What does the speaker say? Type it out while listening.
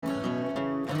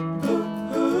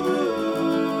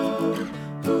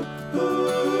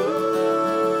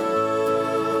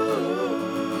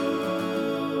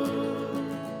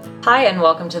Hi, and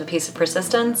welcome to The Piece of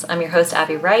Persistence. I'm your host,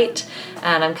 Abby Wright,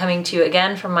 and I'm coming to you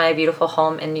again from my beautiful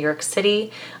home in New York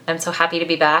City. I'm so happy to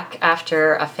be back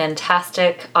after a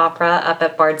fantastic opera up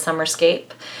at Bard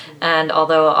Summerscape. And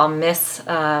although I'll miss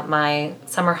my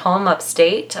summer home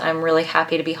upstate, I'm really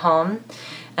happy to be home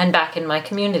and back in my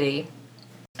community.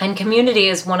 And community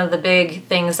is one of the big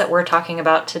things that we're talking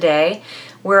about today.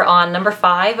 We're on number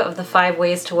 5 of the 5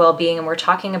 ways to well-being, and we're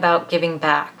talking about giving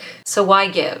back. So why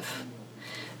give?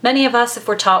 Many of us, if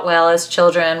we're taught well as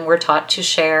children, we're taught to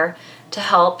share, to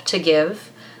help, to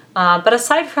give. But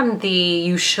aside from the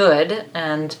you should,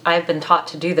 and I've been taught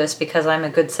to do this because I'm a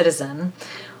good citizen,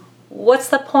 what's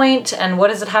the point and what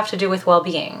does it have to do with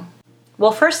well-being?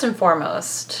 Well, first and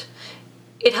foremost,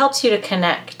 it helps you to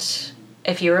connect.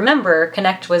 If you remember,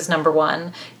 connect was number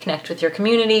 1. Connect with your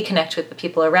community, connect with the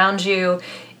people around you.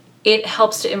 It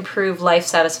helps to improve life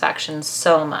satisfaction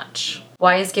so much.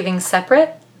 Why is giving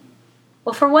separate?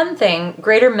 Well, for one thing,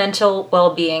 greater mental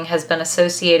well-being has been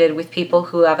associated with people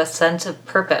who have a sense of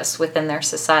purpose within their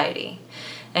society.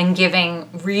 And giving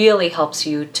really helps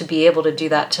you to be able to do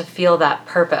that, to feel that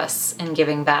purpose in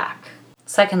giving back.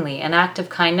 Secondly, an act of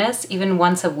kindness, even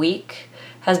once a week,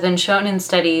 has been shown in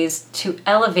studies to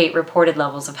elevate reported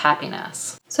levels of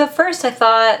happiness. So at first I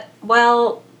thought,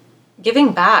 well,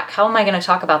 giving back, how am I going to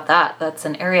talk about that? That's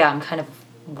an area I'm kind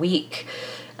of weak.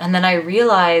 And then I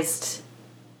realized,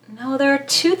 no, there are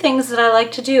 2 things that I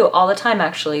like to do all the time,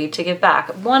 actually, to give back.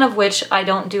 One of which I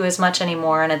don't do as much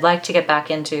anymore and I'd like to get back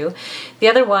into. The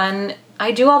other one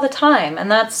I do all the time,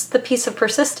 and that's the piece of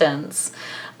persistence.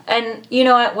 And you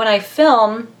know what, when I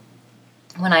film,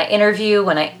 when I interview,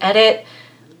 when I edit,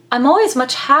 I'm always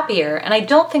much happier, and I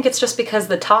don't think it's just because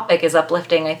the topic is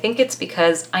uplifting. I think it's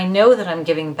because I know that I'm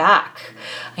giving back.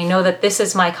 I know that this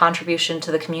is my contribution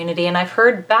to the community, and I've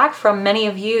heard back from many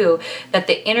of you that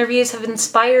the interviews have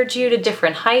inspired you to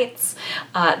different heights,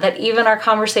 that even our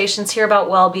conversations here about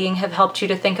well-being have helped you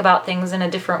to think about things in a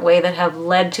different way that have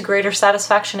led to greater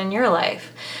satisfaction in your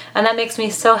life. And that makes me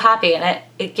so happy, and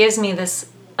it gives me this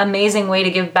amazing way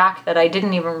to give back that I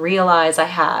didn't even realize I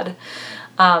had.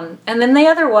 And then the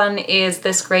other one is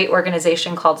this great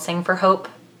organization called Sing for Hope,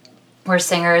 where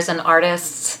singers and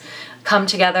artists come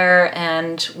together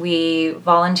and we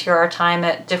volunteer our time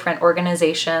at different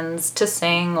organizations to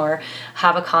sing or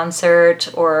have a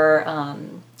concert or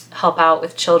help out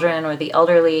with children or the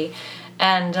elderly.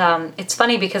 And it's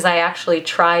funny because I actually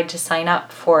tried to sign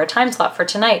up for a time slot for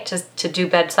tonight to do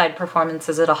bedside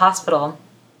performances at a hospital.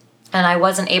 And I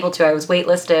wasn't able to. I was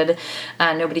waitlisted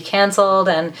and nobody canceled.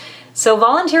 And so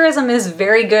volunteerism is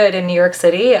very good in New York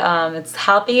City. It's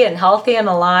happy and healthy and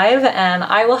alive. And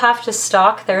I will have to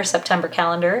stalk their September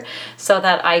calendar so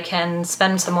that I can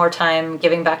spend some more time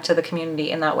giving back to the community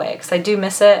in that way. Because I do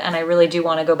miss it and I really do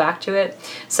want to go back to it.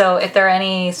 So if there are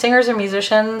any singers or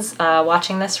musicians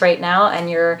watching this right now and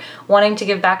you're wanting to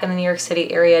give back in the New York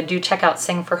City area, do check out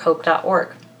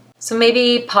singforhope.org. So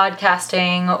maybe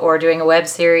podcasting or doing a web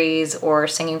series or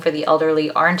singing for the elderly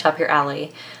aren't up your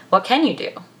alley. What can you do?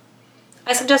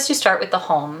 I suggest you start with the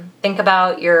home. Think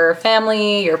about your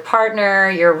family, your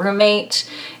partner, your roommate.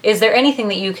 Is there anything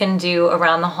that you can do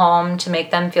around the home to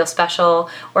make them feel special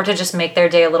or to just make their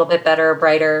day a little bit better,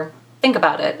 brighter? Think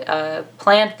about it. A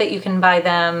plant that you can buy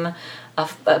them,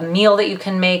 a meal that you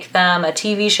can make them, a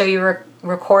TV show you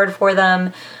record for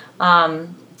them,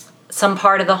 some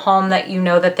part of the home that you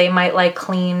know that they might like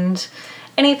cleaned.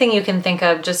 Anything you can think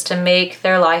of just to make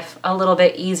their life a little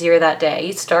bit easier that day.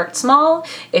 You start small.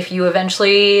 If you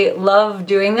eventually love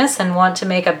doing this and want to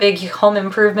make a big home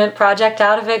improvement project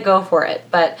out of it, go for it.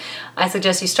 But I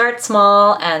suggest you start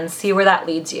small and see where that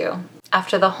leads you.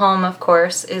 After the home, of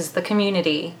course, is the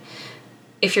community.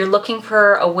 If you're looking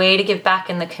for a way to give back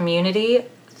in the community,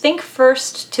 think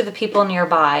first to the people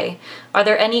nearby. Are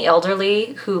there any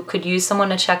elderly who could use someone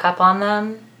to check up on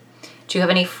them? Do you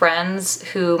have any friends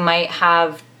who might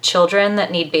have children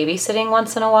that need babysitting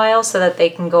once in a while so that they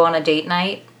can go on a date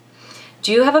night?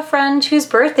 Do you have a friend whose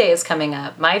birthday is coming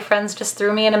up? My friends just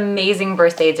threw me an amazing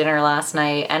birthday dinner last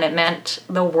night and it meant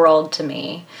the world to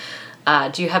me.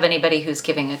 Do you have anybody who's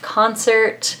giving a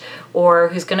concert or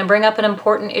who's going to bring up an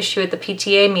important issue at the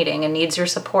PTA meeting and needs your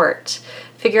support?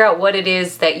 Figure out what it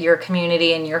is that your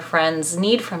community and your friends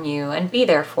need from you and be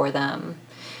there for them.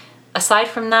 Aside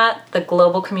from that, the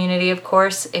global community, of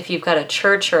course, if you've got a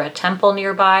church or a temple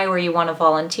nearby where you want to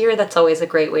volunteer, that's always a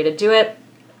great way to do it.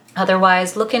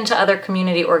 Otherwise, look into other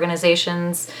community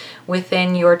organizations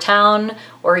within your town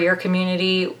or your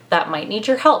community that might need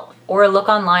your help, or look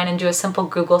online and do a simple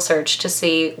Google search to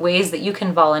see ways that you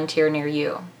can volunteer near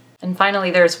you. And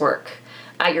finally, there's work.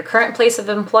 At your current place of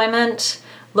employment,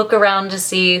 look around to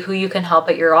see who you can help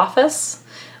at your office,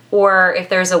 or if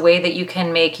there's a way that you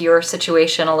can make your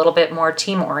situation a little bit more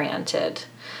team-oriented.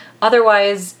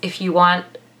 Otherwise, if you want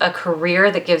a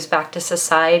career that gives back to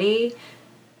society,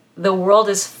 the world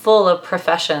is full of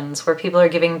professions where people are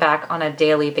giving back on a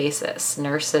daily basis.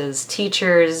 Nurses,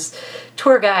 teachers,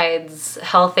 tour guides,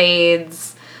 health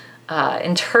aides,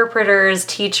 interpreters,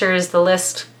 teachers, the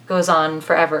list goes on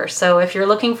forever. So if you're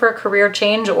looking for a career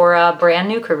change or a brand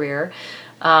new career,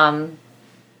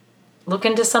 look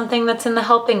into something that's in the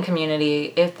helping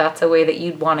community if that's a way that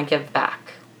you'd want to give back.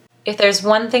 If there's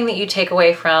one thing that you take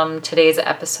away from today's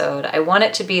episode, I want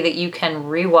it to be that you can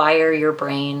rewire your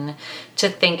brain to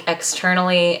think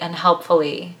externally and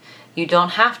helpfully. You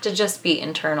don't have to just be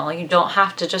internal. You don't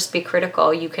have to just be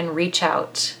critical. You can reach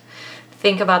out.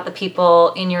 Think about the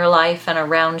people in your life and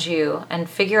around you and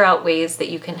figure out ways that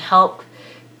you can help,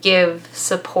 give,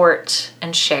 support,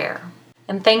 and share.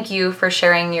 And thank you for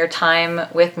sharing your time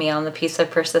with me on the Piece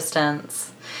of Persistence.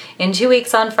 In 2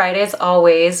 weeks on Friday, as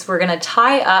always, we're going to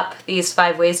tie up these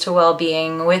 5 ways to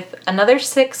well-being with another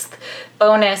 6th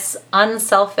bonus,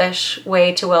 unselfish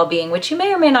way to well-being, which you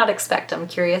may or may not expect. I'm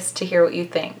curious to hear what you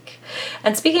think.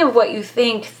 And speaking of what you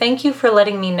think, thank you for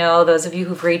letting me know, those of you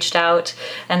who've reached out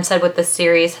and said what this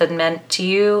series had meant to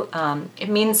you. It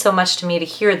means so much to me to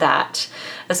hear that,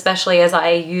 especially as I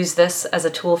use this as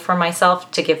a tool for myself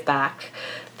to give back.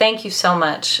 Thank you so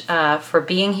much for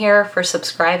being here, for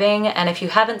subscribing. And if you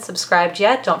haven't subscribed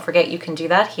yet, don't forget you can do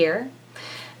that here.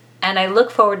 And I look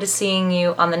forward to seeing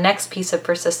you on the next Piece of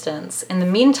Persistence. In the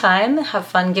meantime, have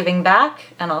fun giving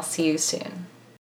back, and I'll see you soon.